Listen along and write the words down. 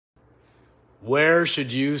Where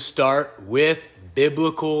should you start with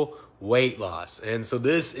biblical weight loss? And so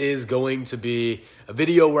this is going to be a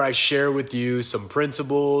video where I share with you some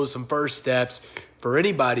principles, some first steps for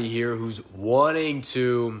anybody here who's wanting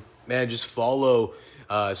to, just follow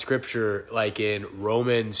scripture like in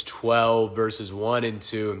Romans 12 verses 1 and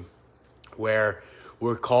 2, where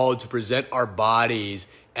we're called to present our bodies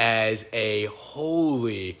as a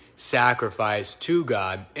holy sacrifice to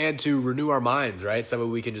God and to renew our minds, right? So that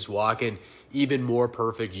we can just walk in even more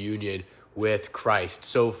perfect union with Christ.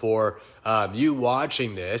 So for you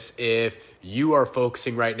watching this, if you are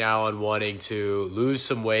focusing right now on wanting to lose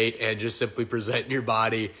some weight and just simply present your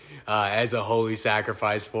body as a holy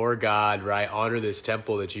sacrifice for God, right? Honor this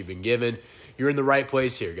temple that you've been given. You're in the right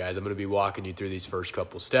place here, guys. I'm going to be walking you through these first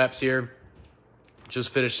couple steps here. Just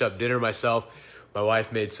finished up dinner myself. My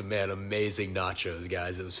wife made some, amazing nachos,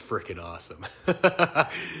 guys. It was freaking awesome.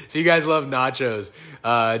 If you guys love nachos,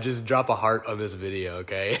 just drop a heart on this video,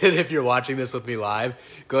 okay? And if you're watching this with me live,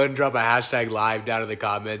 go ahead and drop a hashtag live down in the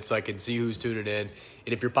comments so I can see who's tuning in.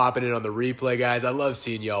 And if you're popping in on the replay, guys, I love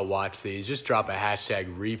seeing y'all watch these. Just drop a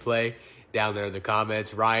hashtag replay down there in the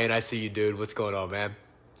comments. Ryan, I see you, dude. What's going on, man?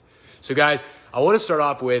 So guys, I want to start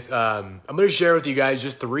off with, I'm going to share with you guys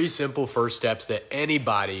just 3 simple first steps that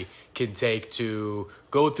anybody can take to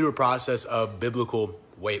go through a process of biblical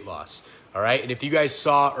weight loss. All right. And if you guys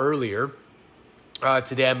saw earlier,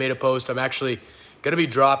 today I made a post. I'm actually going to be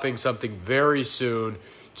dropping something very soon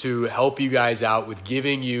to help you guys out with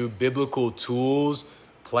giving you biblical tools,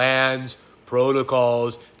 plans,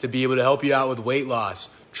 protocols to be able to help you out with weight loss,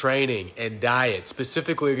 training, and diet.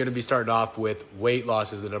 Specifically, we're going to be starting off with weight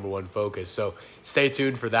loss as the #1 focus. So stay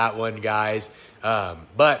tuned for that one, guys.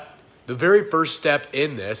 But the very first step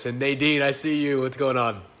in this, and Nadine, I see you. What's going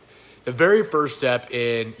on? The very first step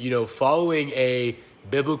in, following a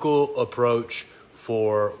biblical approach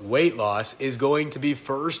for weight loss is going to be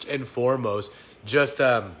first and foremost just,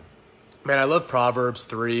 I love Proverbs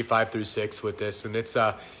 3:5-6 with this. And it's,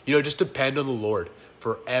 just depend on the Lord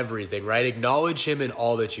for everything, right? Acknowledge him in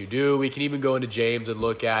all that you do. We can even go into James and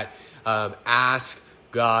look at ask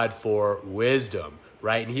God for wisdom,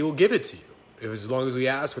 right? And he will give it to you. As long as we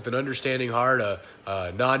ask with an understanding heart,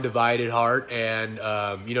 a non-divided heart, and,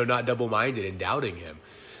 not double-minded and doubting him.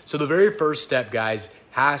 So the very first step, guys,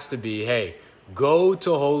 has to be, hey, go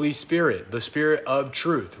to Holy Spirit, the Spirit of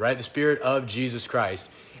truth, right? The Spirit of Jesus Christ,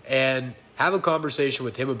 and have a conversation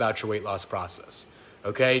with him about your weight loss process,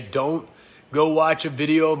 okay? Don't go watch a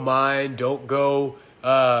video of mine. Don't go,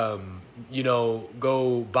 go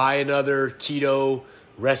buy another keto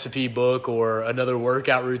recipe book or another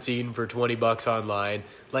workout routine for $20 online.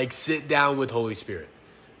 Like, sit down with Holy Spirit,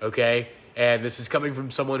 okay? And this is coming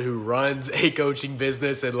from someone who runs a coaching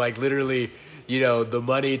business and literally, the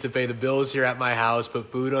money to pay the bills here at my house,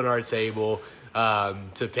 put food on our table,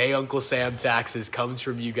 to pay Uncle Sam taxes comes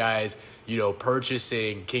from you guys,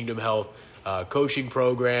 purchasing Kingdom Health coaching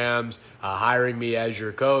programs, hiring me as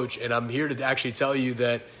your coach. And I'm here to actually tell you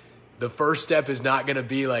that the first step is not going to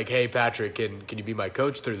be like, hey, Patrick, can you be my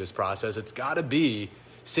coach through this process? It's got to be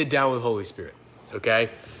sit down with Holy Spirit, okay?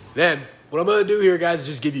 Then what I'm going to do here, guys, is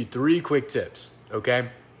just give you 3 quick tips, okay?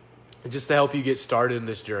 Just to help you get started in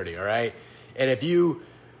this journey, all right? And if you,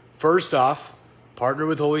 first off, partner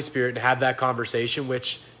with Holy Spirit and have that conversation,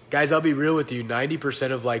 which, guys, I'll be real with you,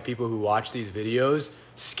 90% of people who watch these videos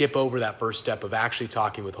skip over that first step of actually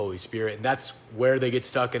talking with Holy Spirit. And that's where they get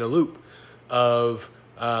stuck in a loop of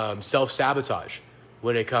self-sabotage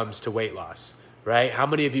when it comes to weight loss, right? How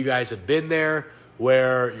many of you guys have been there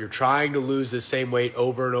where you're trying to lose the same weight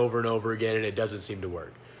over and over and over again and it doesn't seem to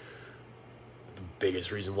work? The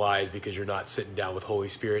biggest reason why is because you're not sitting down with Holy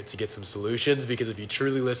Spirit to get some solutions, because if you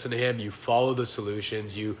truly listen to him, you follow the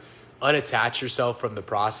solutions, you unattach yourself from the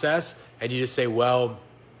process, and you just say, well,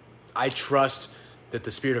 I trust that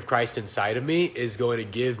the Spirit of Christ inside of me is going to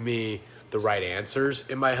give me the right answers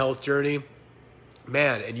in my health journey,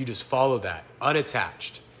 man, and you just follow that,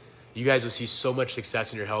 unattached. You guys will see so much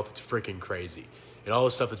success in your health. It's freaking crazy. And all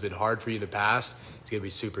the stuff that's been hard for you in the past, it's going to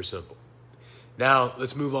be super simple. Now,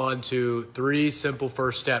 let's move on to 3 simple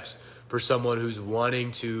first steps for someone who's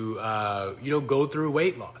wanting to, go through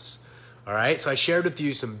weight loss. All right. So I shared with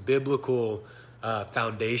you some biblical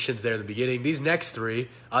foundations there in the beginning. These next 3,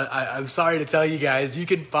 I'm sorry to tell you guys, you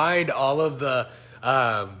can find all of the,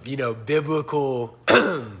 biblical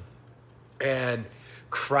and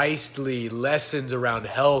Christly lessons around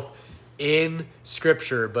health in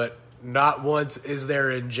Scripture, but not once is there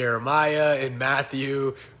in Jeremiah, in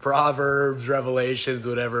Matthew, Proverbs, Revelations,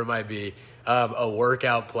 whatever it might be, a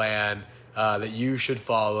workout plan that you should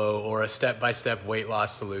follow, or a step-by-step weight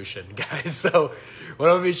loss solution, guys. So what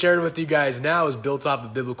I'm going to be sharing with you guys now is built off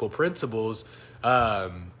of biblical principles,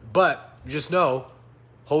 but just know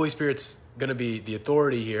Holy Spirit's going to be the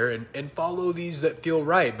authority here, and follow these that feel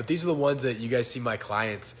right. But these are the ones that you guys see my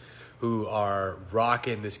clients who are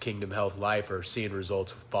rocking this Kingdom Health life are seeing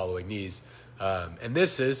results with following these. And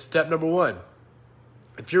this is step number 1.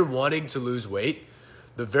 If you're wanting to lose weight,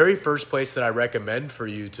 the very first place that I recommend for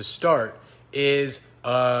you to start is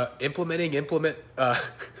implementing intermittent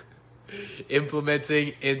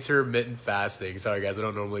fasting. Sorry guys, I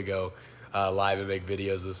don't normally go live and make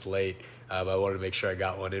videos this late. I wanted to make sure I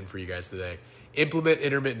got one in for you guys today. Implement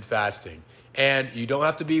intermittent fasting. And you don't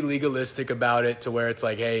have to be legalistic about it to where it's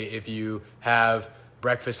like, hey, if you have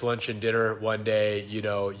breakfast, lunch, and dinner one day,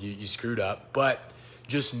 you screwed up. But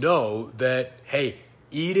just know that, hey,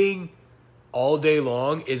 eating all day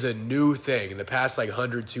long is a new thing in the past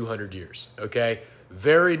 100, 200 years, okay?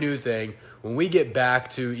 Very new thing. When we get back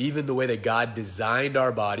to even the way that God designed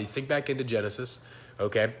our bodies, think back into Genesis,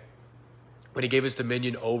 okay? When he gave us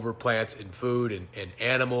dominion over plants and food and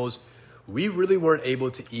animals, we really weren't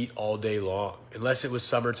able to eat all day long unless it was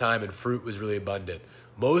summertime and fruit was really abundant.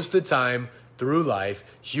 Most of the time through life,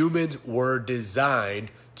 humans were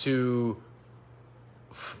designed to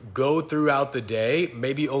go throughout the day,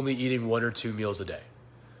 maybe only eating 1 or 2 meals a day.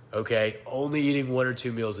 Okay, only eating 1 or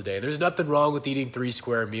 2 meals a day. There's nothing wrong with eating 3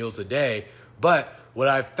 square meals a day, but what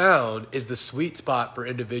I've found is the sweet spot for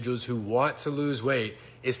individuals who want to lose weight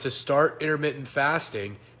is to start intermittent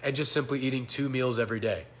fasting and just simply eating 2 meals every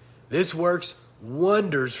day. This works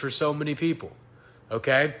wonders for so many people,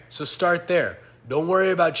 okay? So start there. Don't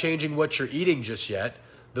worry about changing what you're eating just yet.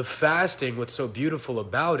 The fasting, what's so beautiful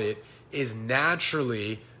about it, is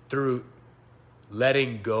naturally through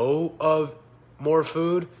letting go of more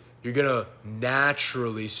food, you're going to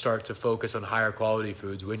naturally start to focus on higher quality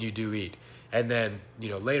foods when you do eat. And then,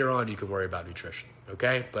 later on you can worry about nutrition,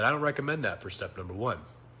 okay? But I don't recommend that for step number 1.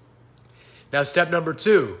 Now, step number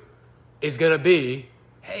 2 is going to be,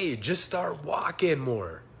 hey, just start walking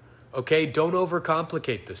more, okay? Don't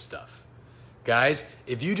overcomplicate this stuff. Guys,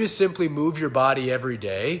 if you just simply move your body every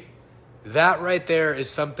day, that right there is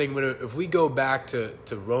something, if we go back to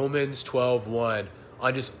Romans 12:1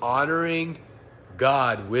 on just honoring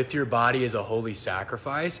God with your body as a holy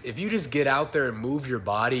sacrifice, if you just get out there and move your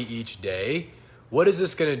body each day, what is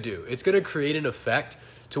this going to do? It's going to create an effect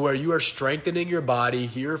to where you are strengthening your body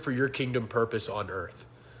here for your kingdom purpose on earth,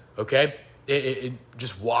 okay?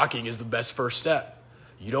 Just walking is the best first step.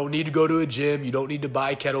 You don't need to go to a gym. You don't need to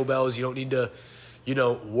buy kettlebells. You don't need to,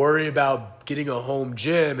 worry about getting a home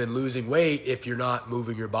gym and losing weight if you're not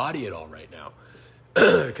moving your body at all right now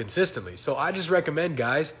consistently. So I just recommend,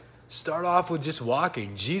 guys, start off with just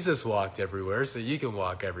walking. Jesus walked everywhere, so you can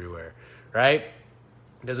walk everywhere, right?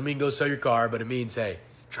 Doesn't mean go sell your car, but it means, hey,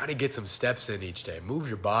 try to get some steps in each day. Move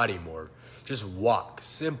your body more. Just walk.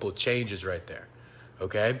 Simple changes right there,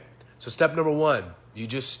 okay? So step number 1, you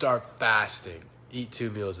just start fasting. Eat 2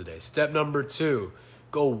 meals a day. Step number 2,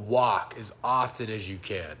 go walk as often as you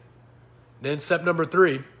can. Then step number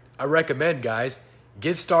 3, I recommend, guys,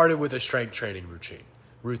 get started with a strength training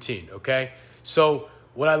routine, okay? So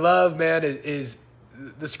what I love, man, is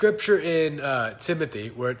the scripture in Timothy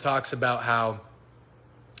where it talks about how,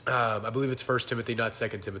 I believe it's 1 Timothy, not 2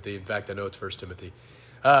 Timothy. In fact, I know it's 1 Timothy.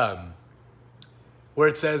 Where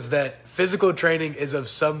it says that physical training is of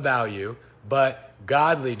some value, but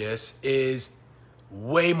godliness is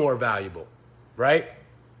way more valuable, right?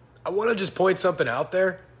 I want to just point something out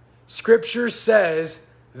there. Scripture says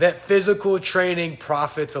that physical training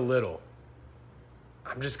profits a little.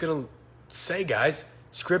 I'm just going to say, guys,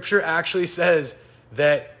 Scripture actually says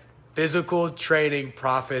that physical training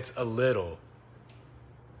profits a little.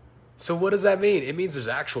 So what does that mean? It means there's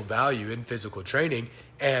actual value in physical training.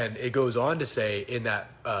 And it goes on to say in that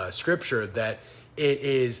scripture that it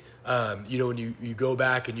is, when you go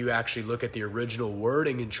back and you actually look at the original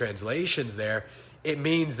wording and translations there, it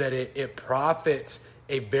means that it profits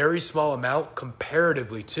a very small amount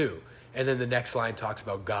comparatively to. And then the next line talks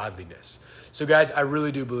about godliness. So guys, I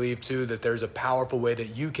really do believe too that there's a powerful way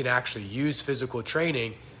that you can actually use physical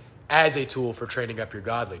training as a tool for training up your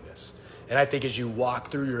godliness. And I think as you walk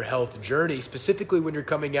through your health journey, specifically when you're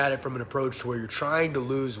coming at it from an approach to where you're trying to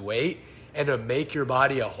lose weight and to make your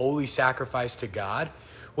body a holy sacrifice to God,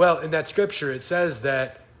 well, in that scripture, it says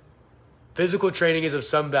that physical training is of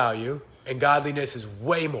some value and godliness is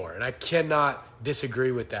way more. And I cannot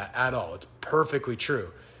disagree with that at all. It's perfectly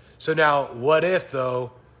true. So now, what if,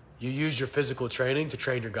 though, you use your physical training to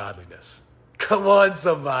train your godliness? Come on,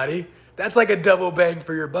 somebody. That's like a double bang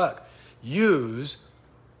for your buck. Use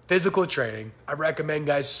physical training, I recommend,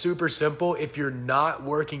 guys, super simple. If you're not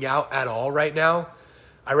working out at all right now,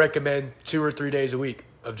 I recommend 2 or 3 days a week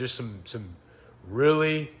of just some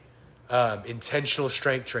really intentional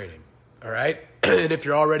strength training. All right. And if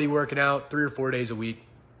you're already working out, 3 or 4 days a week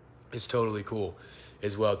is totally cool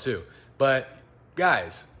as well too. But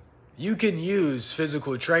guys, you can use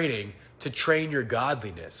physical training to train your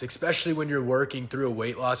godliness, especially when you're working through a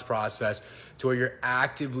weight loss process to where you're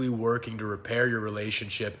actively working to repair your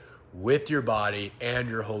relationship with your body and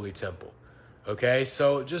your holy temple. Okay,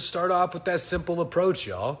 so just start off with that simple approach,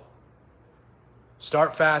 y'all.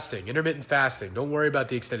 Start fasting, intermittent fasting. Don't worry about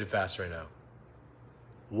the extended fast right now.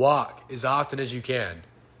 Walk as often as you can.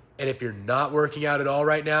 And if you're not working out at all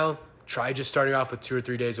right now, try just starting off with 2 or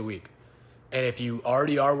 3 days a week. And if you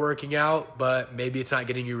already are working out, but maybe it's not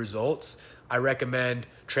getting you results, I recommend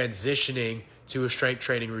transitioning to a strength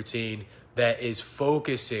training routine that is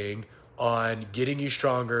focusing on getting you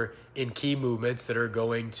stronger in key movements that are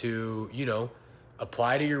going to,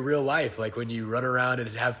 apply to your real life. Like when you run around and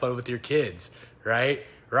have fun with your kids, right?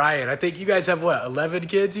 Ryan, I think you guys have 11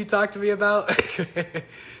 kids you talked to me about?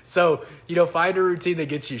 So, find a routine that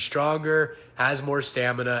gets you stronger, has more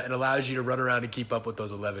stamina, and allows you to run around and keep up with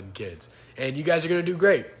those 11 kids. And you guys are going to do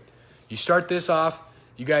great. You start this off,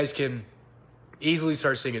 you guys can easily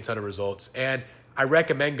start seeing a ton of results. And I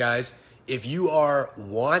recommend, guys, if you are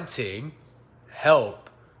wanting help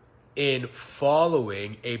in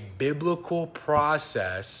following a biblical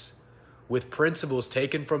process with principles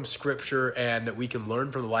taken from Scripture and that we can learn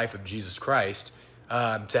from the life of Jesus Christ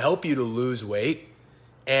to help you to lose weight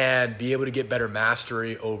and be able to get better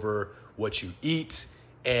mastery over what you eat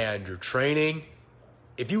and your training.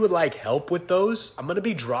 If you would like help with those, I'm going to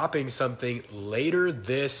be dropping something later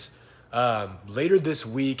this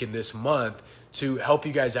week and this month to help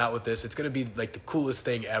you guys out with this. It's going to be like the coolest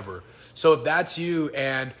thing ever. So if that's you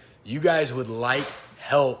and you guys would like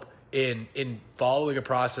help in following a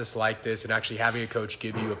process like this and actually having a coach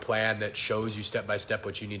give you a plan that shows you step by step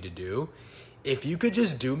what you need to do, if you could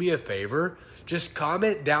just do me a favor, just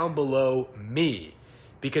comment down below me.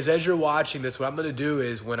 Because as you're watching this, what I'm going to do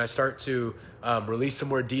is when I start to release some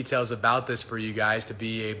more details about this for you guys to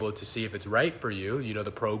be able to see if it's right for you,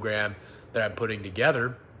 the program that I'm putting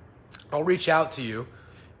together, I'll reach out to you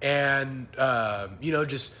and,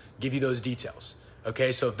 just give you those details.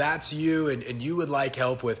 Okay, so if that's you and you would like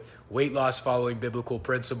help with weight loss following biblical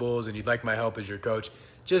principles and you'd like my help as your coach,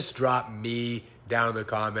 just drop me down in the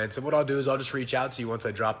comments. And what I'll do is I'll just reach out to you once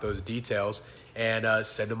I drop those details and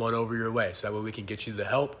send them on over your way. So that way we can get you the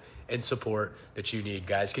help and support that you need,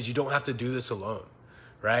 guys, because you don't have to do this alone,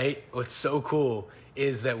 right? What's so cool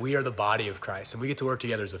is that we are the body of Christ and we get to work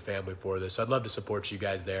together as a family for this. So I'd love to support you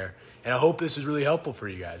guys there. And I hope this is really helpful for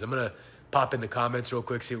you guys. I'm going to pop in the comments real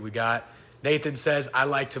quick, see what we got. Nathan says, I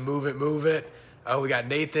like to move it. Oh, we got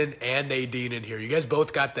Nathan and Nadine in here. You guys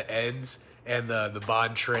both got the ends and the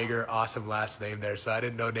Bontrager, awesome last name there. So I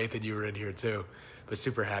didn't know, Nathan, you were in here too. But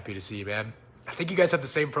super happy to see you, man. I think you guys have the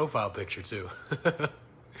same profile picture too.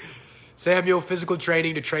 Samuel, physical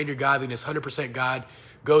training to train your godliness. 100% God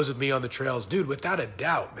goes with me on the trails. Dude, without a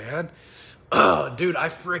doubt, man. Oh, dude, I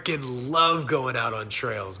freaking love going out on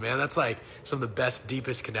trails, man. That's like some of the best,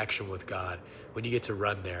 deepest connection with God when you get to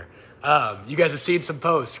run there. You guys have seen some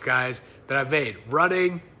posts, guys, that I've made.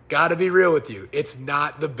 Running, gotta be real with you, it's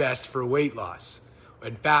not the best for weight loss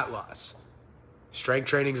and fat loss. Strength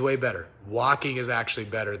training is way better. Walking is actually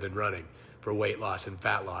better than running for weight loss and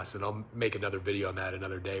fat loss. And I'll make another video on that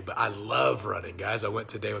another day. But I love running, guys. I went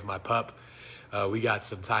today with my pup. We got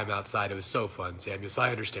some time outside. It was so fun, Samuel. So I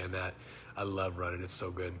understand that. I love running. It's so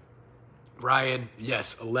good. Ryan,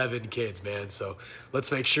 yes, 11 kids, man. So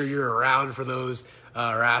let's make sure you're around for those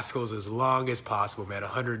rascals as long as possible, man.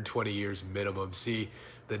 120 years minimum. See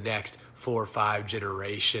the next 4 or 5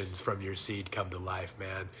 generations from your seed come to life,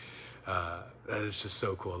 man. That is just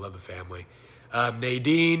so cool. I love the family.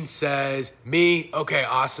 Nadine says, me. Okay,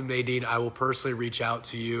 awesome, Nadine. I will personally reach out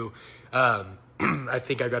to you. I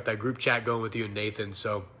think I got that group chat going with you and Nathan.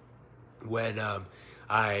 So when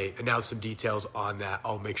I announce some details on that,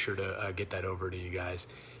 I'll make sure to get that over to you guys.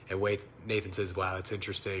 And wait, Nathan says, wow, that's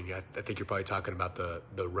interesting. I think you're probably talking about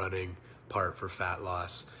the running part for fat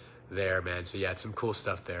loss there, man. So yeah, it's some cool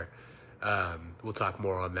stuff there. We'll talk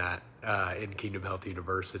more on that in Kingdom Health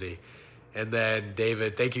University. And then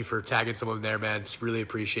David, thank you for tagging someone there, man. Really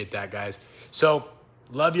appreciate that, guys. So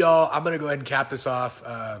love y'all. I'm going to go ahead and cap this off.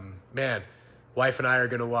 Man, wife and I are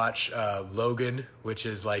going to watch Logan, which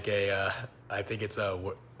is like I think it's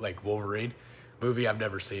a like Wolverine movie. I've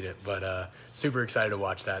never seen it, but super excited to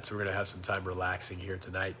watch that. So we're going to have some time relaxing here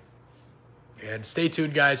tonight. And stay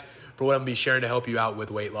tuned, guys, for what I'm going to be sharing to help you out with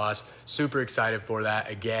weight loss. Super excited for that.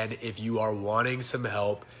 Again, if you are wanting some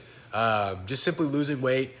help, just simply losing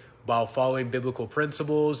weight while following biblical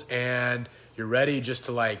principles, and you're ready just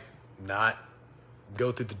to like not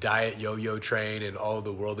go through the diet yo-yo train and all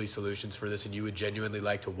the worldly solutions for this, and you would genuinely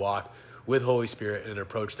like to walk with Holy Spirit in an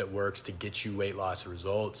approach that works to get you weight loss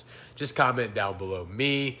results, just comment down below.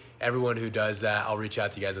 Me, everyone who does that, I'll reach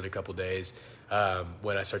out to you guys in a couple days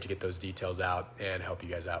when I start to get those details out and help you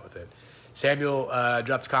guys out with it. Samuel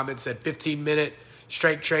dropped a comment, said 15-minute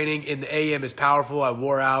strength training in the AM is powerful. I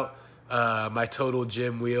wore out my Total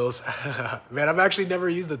Gym wheels. Man, I've actually never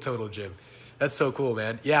used the Total Gym. That's so cool,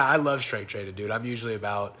 man. Yeah, I love strength training, dude. I'm usually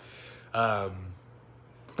about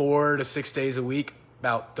 4 to 6 days a week,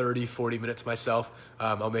 about 30, 40 minutes myself.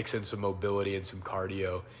 I'll mix in some mobility and some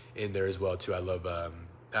cardio in there as well, too.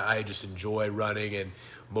 I just enjoy running, and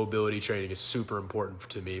mobility training is super important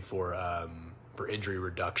to me for injury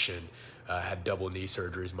reduction. I had double knee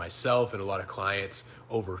surgeries myself, and a lot of clients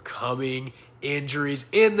overcoming injuries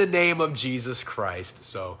in the name of Jesus Christ.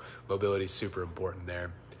 So mobility is super important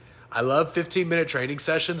there. I love 15-minute training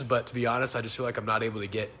sessions, but to be honest, I just feel like I'm not able to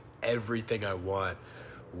get everything I want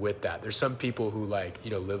with that. There's some people who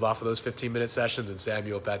live off of those 15-minute sessions, and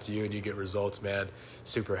Samuel, if that's you and you get results, man,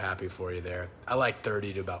 super happy for you there. I like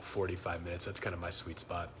 30 to about 45 minutes. That's kind of my sweet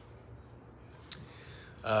spot.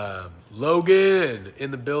 Logan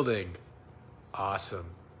in the building. Awesome.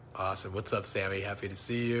 What's up, Sammy? Happy to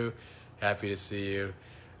see you.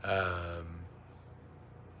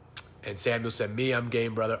 And Samuel said, me, I'm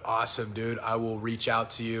game, brother. Awesome, dude. I will reach out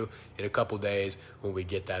to you in a couple days when we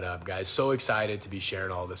get that up, guys. So excited to be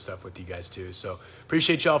sharing all this stuff with you guys, too. So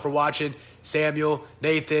appreciate y'all for watching. Samuel,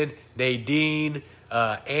 Nathan, Nadine,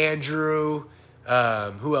 Andrew.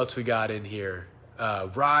 Who else we got in here?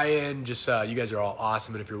 Ryan. You guys are all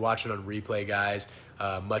awesome. And if you're watching on replay, guys,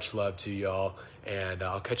 much love to y'all. And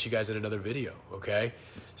I'll catch you guys in another video, okay?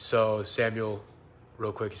 So Samuel,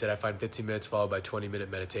 real quick, he said, I find 15 minutes followed by 20-minute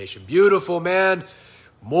meditation. Beautiful, man.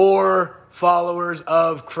 More followers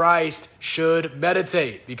of Christ should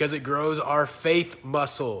meditate because it grows our faith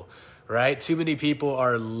muscle, right? Too many people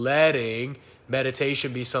are letting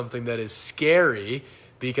meditation be something that is scary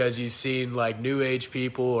because you've seen like New Age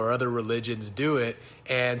people or other religions do it.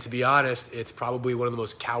 And to be honest, it's probably one of the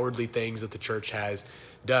most cowardly things that the church has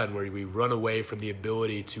done, where we run away from the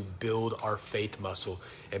ability to build our faith muscle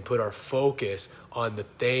and put our focus on the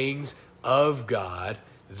things of God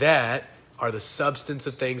that are the substance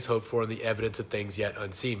of things hoped for and the evidence of things yet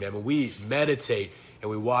unseen. Man, when we meditate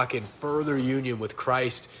and we walk in further union with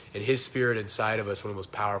Christ and his spirit inside of us, one of the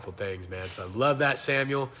most powerful things, man. So I love that,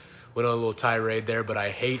 Samuel. Went on a little tirade there, but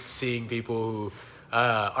I hate seeing people who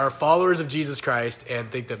are followers of Jesus Christ and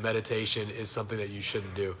think that meditation is something that you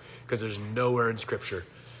shouldn't do, because there's nowhere in Scripture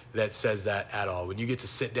that says that at all. When you get to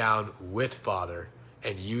sit down with Father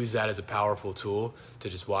and use that as a powerful tool to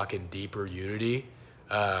just walk in deeper unity,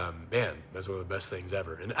 man, that's one of the best things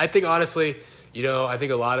ever. And I think, honestly, I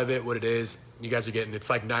think a lot of it, what it is, you guys are getting, it's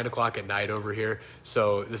like 9 o'clock at night over here.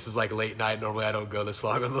 So this is like late night. Normally I don't go this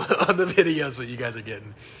long on the videos, but you guys are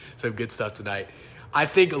getting some good stuff tonight. I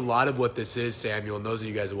think a lot of what this is, Samuel, and those of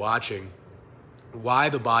you guys watching, why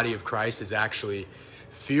the body of Christ is actually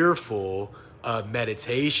fearful of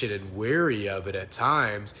meditation and weary of it at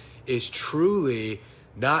times is truly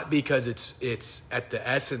not because it's at the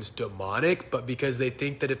essence demonic, but because they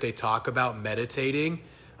think that if they talk about meditating,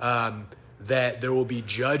 that there will be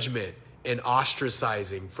judgment and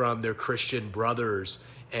ostracizing from their Christian brothers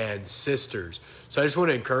and sisters. So I just want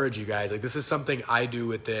to encourage you guys, like, this is something I do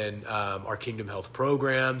within our Kingdom Health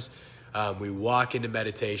programs. We walk into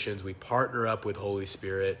meditations, we partner up with Holy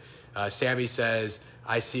Spirit. Sammy says,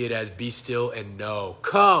 I see it as be still and know.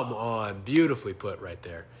 Come on, beautifully put right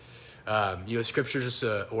there.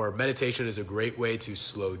 Scripture or meditation is a great way to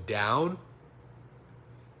slow down,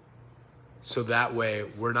 so that way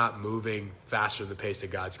we're not moving faster than the pace that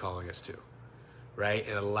God's calling us to, right?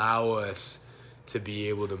 And allow us to be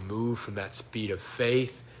able to move from that speed of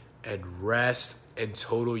faith and rest and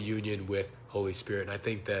total union with Holy Spirit. And I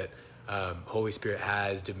think that Holy Spirit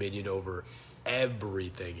has dominion over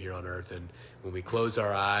everything here on earth. And when we close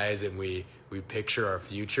our eyes and we picture our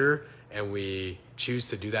future and we choose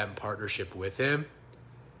to do that in partnership with him,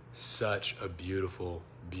 such a beautiful,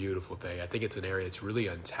 beautiful thing. I think it's an area that's really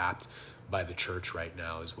untapped by the church right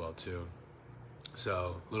now as well too.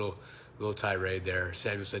 So little tirade there.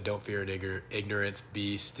 Samuel said, don't fear ignorance,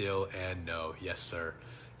 be still and know. Yes, sir.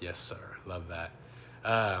 Yes, sir. Love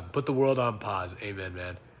that. Put the world on pause. Amen,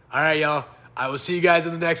 man. All right, y'all. I will see you guys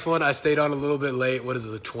in the next one. I stayed on a little bit late. What is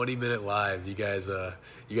it, a 20-minute live? You guys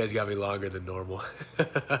got me longer than normal.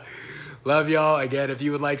 Love y'all. Again, if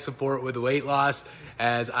you would like support with weight loss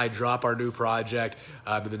as I drop our new project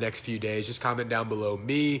in the next few days, just comment down below.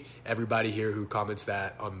 Me, everybody here who comments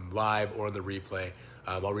that on live or on the replay,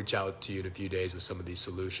 I'll reach out to you in a few days with some of these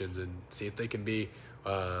solutions and see if they can be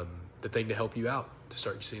the thing to help you out to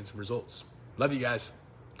start seeing some results. Love you guys.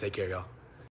 Take care, y'all.